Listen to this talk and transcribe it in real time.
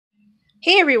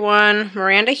Hey everyone,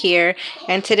 Miranda here,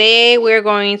 and today we're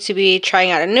going to be trying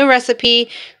out a new recipe.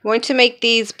 We're going to make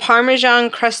these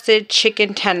Parmesan crusted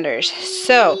chicken tenders.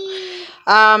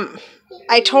 Um,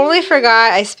 I totally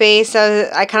forgot, I spaced.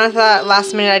 I kind of thought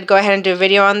last minute I'd go ahead and do a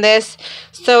video on this.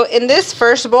 So in this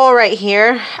first bowl right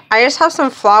here, I just have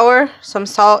some flour, some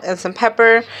salt, and some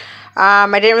pepper. I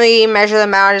didn't really measure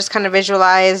them out. I just kind of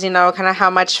visualized, kind of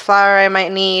how much flour I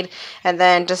might need, and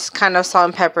then just kind of salt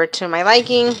and pepper to my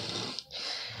liking.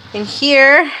 In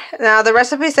here, now the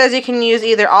recipe says you can use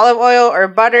either olive oil or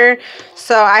butter.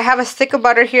 So I have a stick of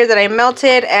butter here that I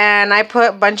melted, and I put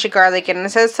a bunch of garlic in.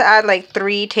 It says to add like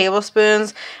 3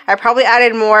 tablespoons. I probably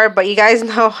added more, but you guys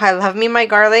know I love me my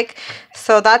garlic.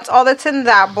 So that's all that's in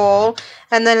that bowl.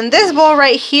 And then in this bowl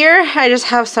right here, I just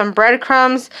have some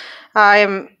breadcrumbs.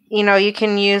 You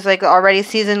can use like already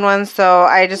seasoned ones, so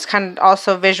I just kind of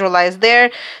also visualize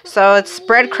there. So it's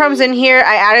breadcrumbs in here.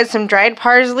 I added some dried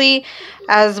parsley,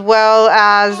 as well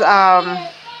as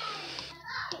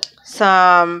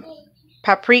some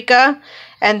paprika,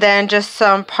 and then just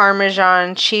some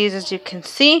Parmesan cheese, as you can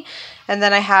see. And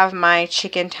then I have my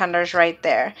chicken tenders right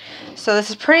there. So this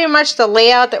is pretty much the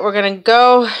layout that we're going to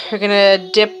go. We're going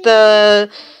to dip the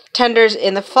tenders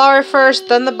in the flour first,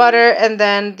 then the butter, and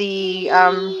then the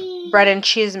bread and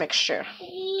cheese mixture.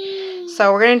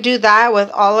 So we're going to do that with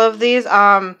all of these.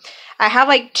 I have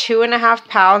like 2.5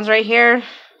 pounds right here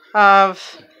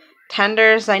of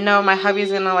tenders. I know my hubby's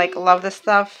gonna like love this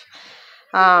stuff.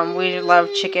 We love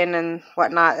chicken and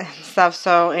whatnot and stuff.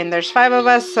 So, and there's 5 of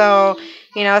us, so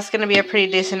it's gonna be a pretty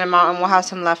decent amount, and we'll have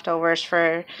some leftovers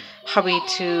for hubby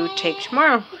to take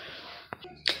tomorrow.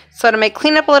 So to make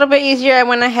cleanup a little bit easier, I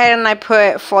went ahead and I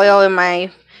put foil in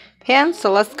my pan.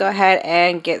 So let's go ahead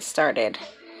and get started.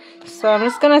 So I'm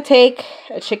just gonna take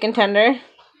a chicken tender.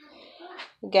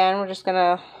 Again, we're just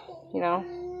gonna,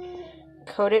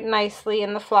 coat it nicely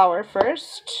in the flour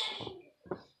first.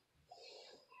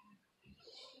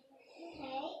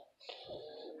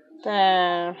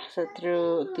 Then pass it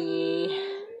through the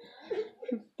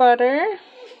butter.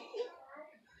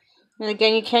 And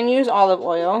again, you can use olive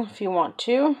oil if you want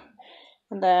to.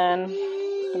 And then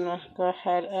I'm gonna go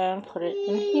ahead and put it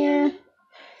in here.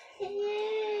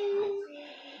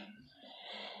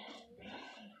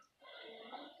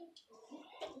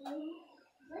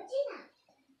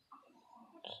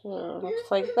 So it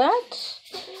looks like that.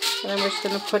 And I'm just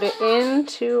gonna put it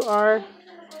into our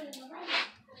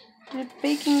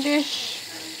baking dish.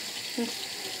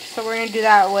 So we're gonna do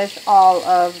that with all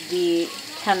of the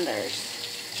tenders.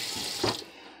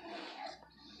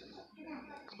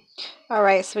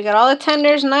 Alright, so we got all the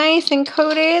tenders nice and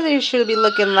coated. They should be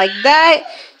looking like that.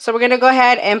 So we're going to go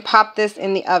ahead and pop this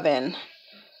in the oven.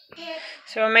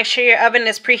 So make sure your oven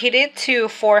is preheated to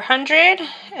 400.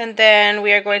 And then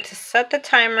we are going to set the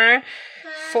timer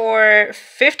for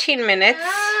 15 minutes.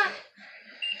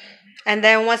 And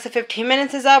then once the 15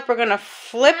 minutes is up, we're going to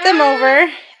flip them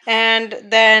over. And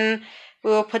then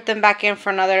we will put them back in for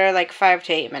another like 5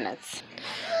 to 8 minutes.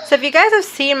 So if you guys have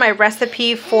seen my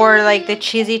recipe for like the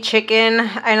cheesy chicken,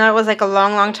 I know it was like a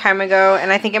long time ago,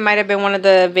 and I think it might have been one of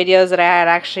the videos that I had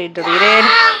actually deleted.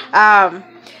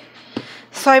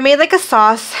 So I made like a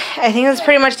sauce. I think it's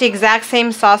pretty much the exact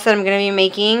same sauce that I'm going to be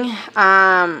making.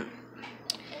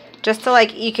 Just to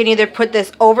like, you can either put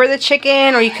this over the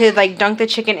chicken, or you could like dunk the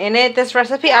chicken in it. This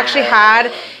recipe actually had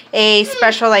a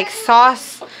special like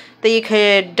sauce that you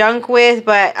could dunk with,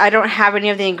 but I don't have any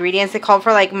of the ingredients. It called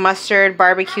for like mustard,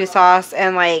 barbecue sauce,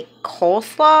 and like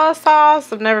coleslaw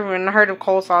sauce. I've never even heard of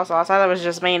coleslaw sauce. I thought it was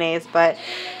just mayonnaise, but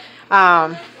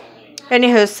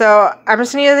anywho, so I'm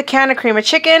just gonna use a can of cream of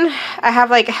chicken. I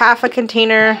have like half a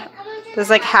container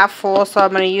that's like half full, so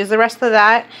I'm gonna use the rest of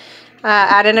that.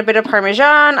 Add in a bit of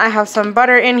Parmesan. I have some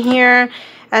butter in here,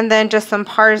 and then just some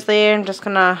parsley. I'm just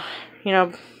gonna,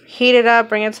 heat it up,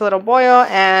 bring it to a little boil,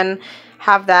 and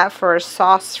have that for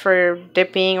sauce for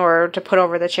dipping or to put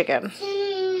over the chicken.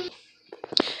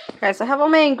 Alright, so I have all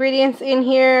my ingredients in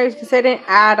here. As you can see, I didn't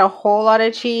add a whole lot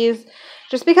of cheese,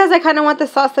 just because I kind of want the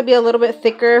sauce to be a little bit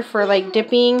thicker for like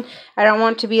dipping. I don't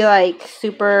want it to be like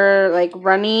super like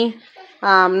runny.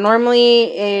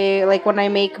 Normally, like when I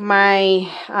make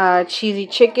my cheesy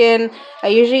chicken, I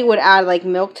usually would add like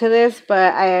milk to this,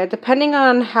 but depending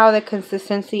on how the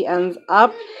consistency ends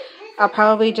up, I'll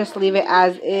probably just leave it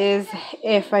as is.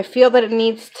 If I feel that it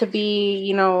needs to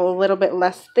be, a little bit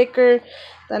less thicker,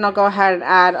 then I'll go ahead and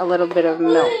add a little bit of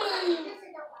milk.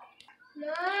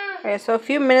 Okay, so a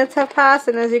few minutes have passed,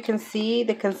 and as you can see,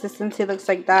 the consistency looks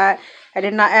like that. I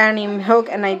did not add any milk,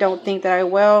 and I don't think that I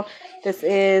will. This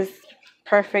is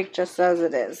perfect just as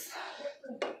it is.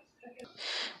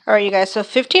 Alright, you guys, so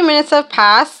 15 minutes have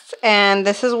passed, and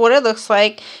this is what it looks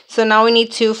like. So now we need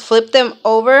to flip them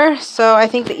over. So I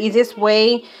think the easiest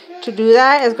way to do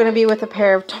that is going to be with a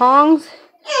pair of tongs.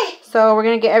 So we're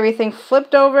going to get everything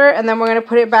flipped over, and then we're going to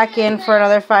put it back in for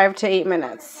another 5 to 8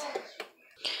 minutes.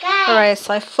 Alright,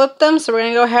 so I flipped them, so we're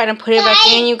going to go ahead and put it back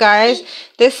in, you guys.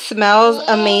 This smells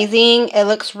amazing. It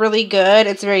looks really good.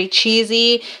 It's very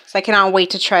cheesy, so I cannot wait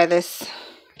to try this.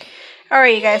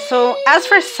 Alright, you guys, so as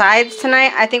for sides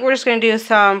tonight, I think we're just going to do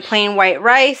some plain white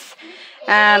rice.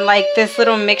 And like this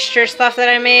little mixture stuff that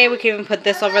I made, we can even put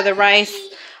this over the rice.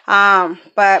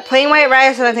 But plain white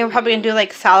rice, and I think we're probably going to do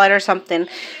like salad or something.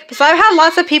 So I've had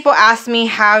lots of people ask me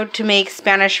how to make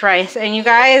Spanish rice. And you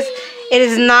guys, it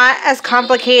is not as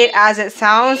complicated as it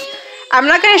sounds. I'm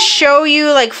not going to show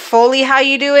you like fully how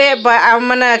you do it, but I'm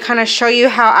going to kind of show you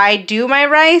how I do my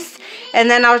rice. And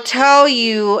then I'll tell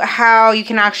you how you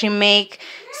can actually make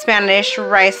Spanish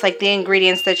rice, like the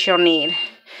ingredients that you'll need.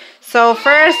 So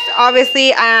first,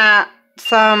 obviously,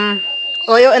 some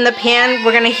oil in the pan.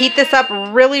 We're going to heat this up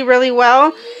really, really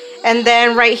well. And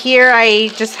then right here, I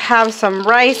just have some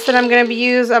rice that I'm going to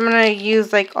use. I'm going to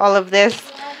use like all of this.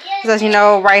 Because as you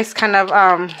know, rice kind of,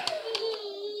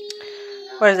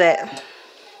 what is it?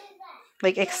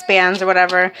 Like expands or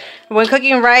whatever. When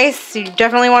cooking rice, you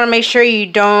definitely want to make sure you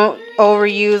don't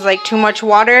overuse like too much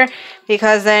water,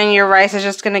 because then your rice is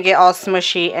just going to get all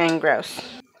smushy and gross.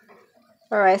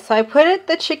 Alright, so I put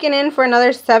the chicken in for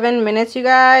another 7 minutes, you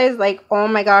guys. Like, oh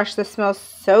my gosh, this smells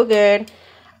so good.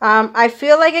 I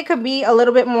feel like it could be a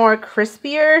little bit more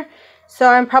crispier, so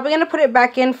I'm probably going to put it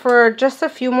back in for just a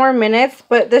few more minutes.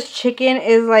 But this chicken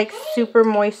is like super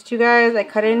moist, you guys. I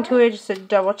cut into it just to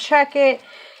double check it.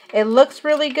 It looks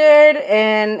really good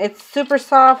and it's super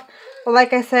soft. But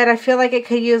like I said, I feel like it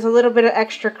could use a little bit of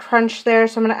extra crunch there.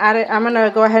 So I'm going to add it. I'm going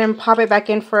to go ahead and pop it back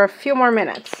in for a few more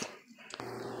minutes.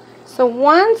 So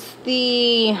once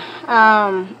the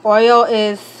oil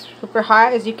is super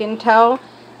hot, as you can tell,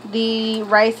 the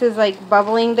rice is like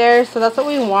bubbling there. So that's what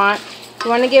we want. You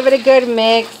want to give it a good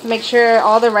mix. Make sure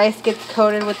all the rice gets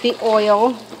coated with the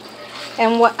oil.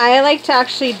 And what I like to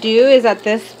actually do is at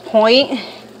this point,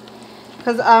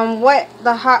 because what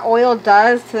the hot oil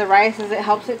does to the rice is it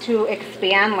helps it to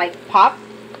expand, like pop,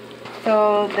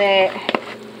 so that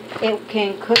it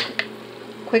can cook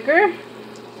quicker.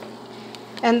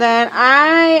 And then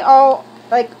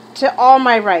like to all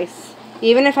my rice,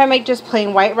 even if I make just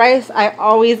plain white rice, I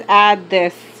always add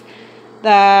this,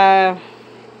 the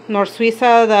Nor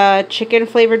Suiza, the chicken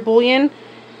flavored bouillon.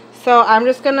 So I'm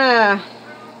just gonna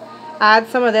add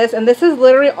some of this, and this is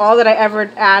literally all that I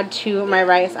ever add to my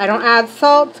rice. I don't add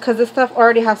salt because this stuff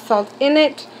already has salt in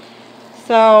it.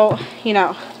 So, you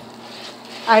know,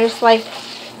 I just like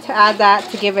to add that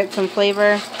to give it some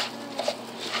flavor.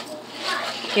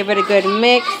 Give it a good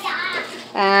mix.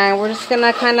 And we're just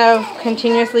gonna kind of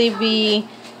continuously be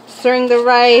stirring the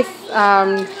rice,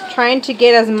 trying to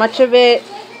get as much of it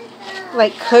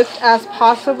like cooked as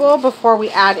possible before we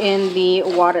add in the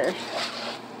water.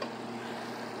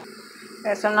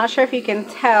 Okay, so I'm not sure if you can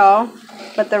tell,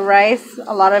 but the rice,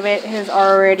 a lot of it is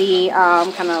already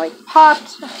kind of like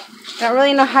popped. I don't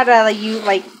really know how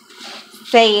to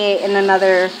say it in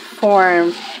another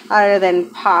form other than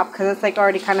pop, because it's like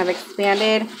already kind of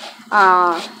expanded,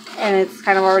 and it's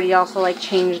kind of already also like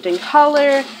changed in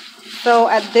color. So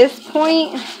at this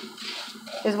point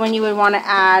is when you would want to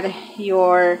add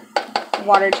your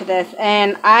water to this.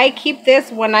 And I keep this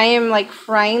when I am like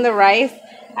frying the rice.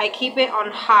 I keep it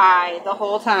on high the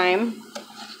whole time.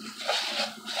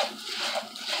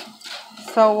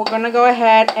 So we're going to go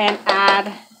ahead and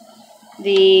add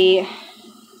the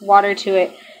water to it.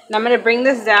 And I'm going to bring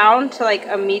this down to like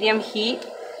a medium heat.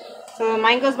 So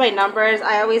mine goes by numbers.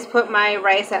 I always put my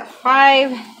rice at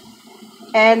 5.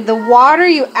 And the water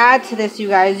you add to this, you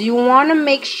guys, you want to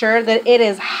make sure that it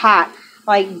is hot,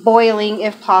 like boiling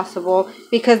if possible,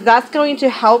 because that's going to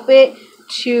help it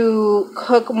to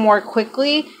cook more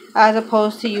quickly as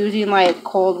opposed to using like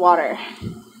cold water.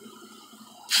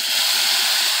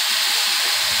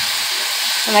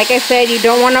 And like I said, you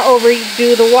don't want to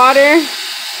overdo the water,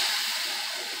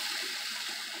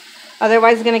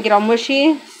 otherwise it's going to get all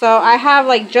mushy. So I have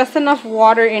like just enough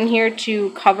water in here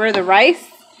to cover the rice.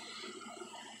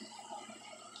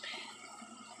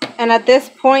 And at this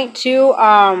point too,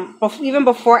 even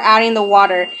before adding the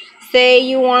water, say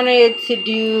you wanted to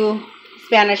do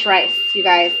Spanish rice, you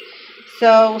guys.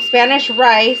 So Spanish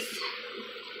rice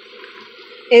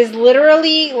is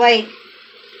literally like,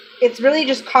 it's really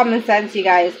just common sense, you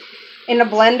guys. In a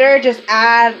blender, just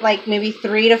add like maybe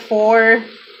 3 to 4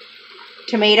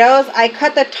 tomatoes. I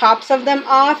cut the tops of them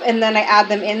off and then I add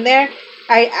them in there.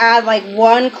 I add like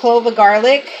 1 clove of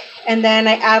garlic, and then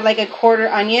I add like a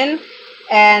 1/4 onion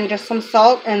and just some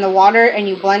salt and the water, and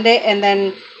you blend it. And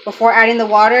then before adding the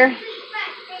water,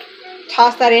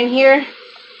 toss that in here,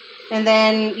 and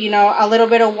then, you know, a little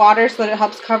bit of water so that it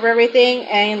helps cover everything,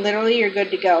 and literally you're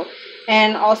good to go.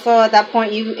 And also at that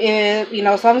point, you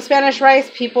know, some Spanish rice,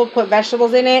 people put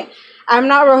vegetables in it. I'm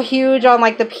not real huge on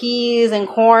like the peas and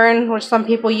corn, which some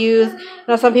people use. You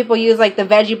know, some people use like the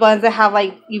veggie blends that have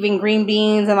like even green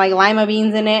beans and like lima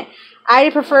beans in it. I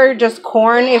prefer just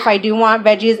corn if I do want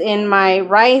veggies in my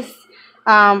rice.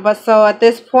 But so at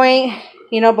this point,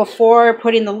 you know, before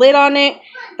putting the lid on it,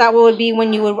 that would be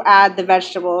when you would add the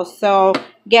vegetables. So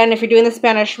again, if you're doing the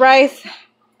Spanish rice,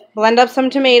 blend up some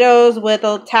tomatoes with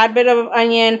a tad bit of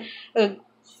onion,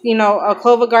 you know, a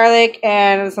clove of garlic,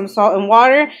 and some salt and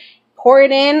water. Pour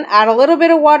it in, add a little bit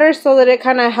of water so that it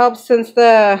kind of helps, since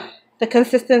the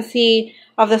consistency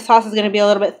of the sauce is going to be a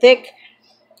little bit thick.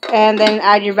 And then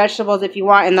add your vegetables if you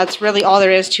want, and that's really all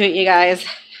there is to it, you guys.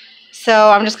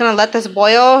 So I'm just going to let this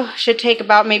boil. Should take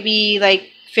about maybe like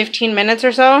 15 minutes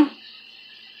or so.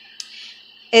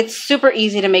 It's super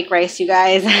easy to make rice, you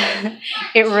guys.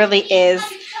 It really is.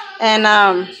 And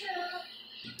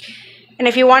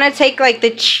if you want to take like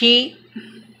the cheaty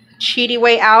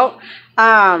way out,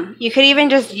 you could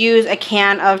even just use a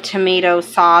can of tomato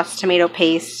sauce, tomato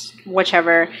paste,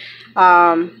 whichever,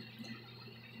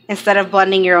 instead of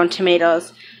blending your own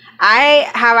tomatoes. I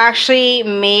have actually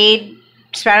made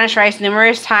Spanish rice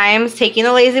numerous times, taking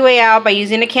the lazy way out by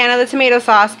using a can of the tomato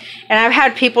sauce, and I've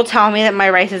had people tell me that my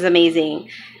rice is amazing.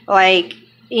 Like,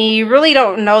 you really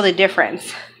don't know the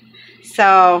difference.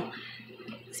 So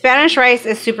Spanish rice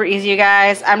is super easy, you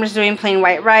guys. I'm just doing plain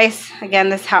white rice. Again,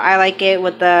 this is how I like it,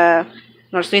 with the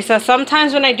Nor Suiza.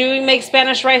 Sometimes when I do make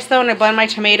Spanish rice though, and I blend my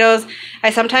tomatoes, I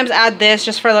sometimes add this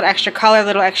just for a little extra color, a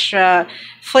little extra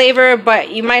flavor,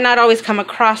 but you might not always come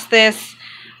across this.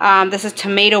 This is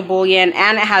tomato bouillon,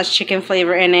 and it has chicken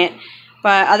flavor in it.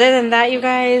 But other than that, you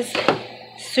guys,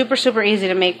 super, super easy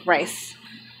to make rice.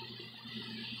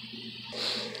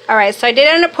 Alright, so I did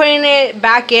end up putting it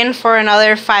back in for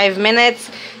another 5 minutes.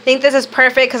 I think this is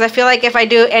perfect because I feel like if I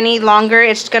do any longer,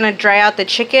 it's going to dry out the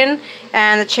chicken.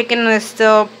 And the chicken is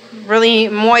still really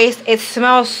moist. It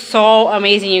smells so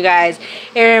amazing, you guys.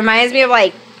 It reminds me of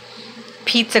like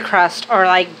pizza crust or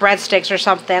like breadsticks or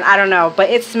something. I don't know, but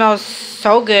it smells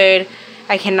so good.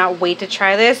 I cannot wait to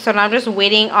try this. So now I'm just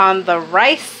waiting on the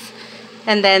rice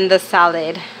and then the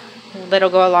salad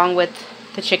that'll go along with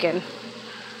the chicken.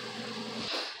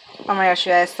 Oh my gosh,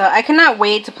 you guys. So I cannot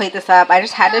wait to plate this up. I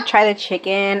just had to try the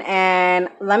chicken, and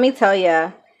let me tell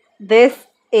you, this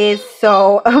is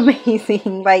so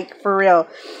amazing. Like, for real.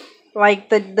 Like,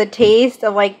 the taste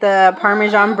of like the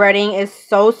Parmesan breading is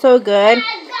so good.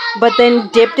 But then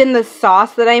dipped in the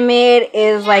sauce that I made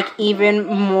is like even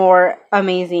more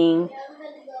amazing.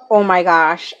 Oh my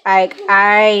gosh.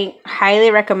 I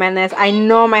highly recommend this. I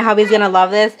know my hubby's gonna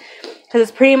love this because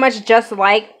it's pretty much just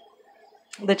like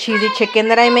the cheesy chicken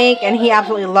that I make, and he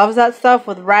absolutely loves that stuff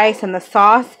with rice and the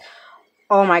sauce.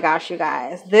 Oh my gosh, you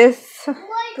guys. The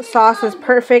sauce is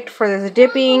perfect for this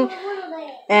dipping,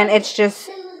 and it's just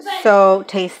so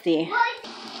tasty.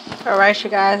 Alright,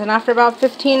 you guys, and after about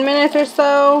 15 minutes or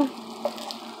so,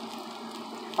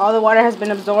 all the water has been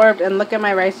absorbed, and look at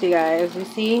my rice, you guys. You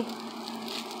see?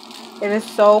 It is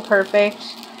so perfect.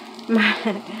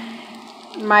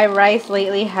 My rice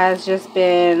lately has just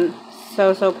been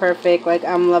so perfect. Like,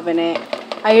 I'm loving it.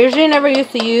 I usually never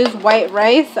used to use white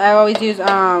rice. I always use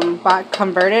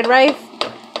converted rice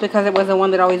because it was the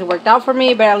one that always worked out for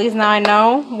me. But at least now I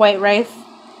know white rice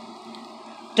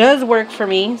does work for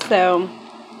me. So,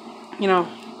 you know,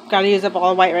 gotta use up all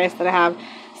the white rice that I have.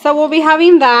 So we'll be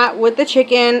having that with the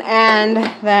chicken, and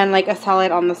then like a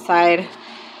salad on the side.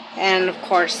 And of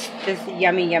course, this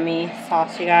yummy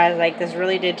sauce, you guys. Like, this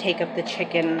really did take up the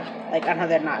chicken like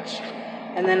another notch.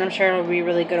 And then I'm sure it'll be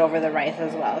really good over the rice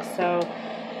as well. So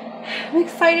I'm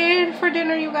excited for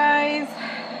dinner, you guys.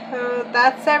 So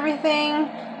that's everything.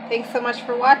 Thanks so much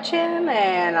for watching,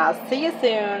 and I'll see you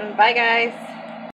soon. Bye, guys.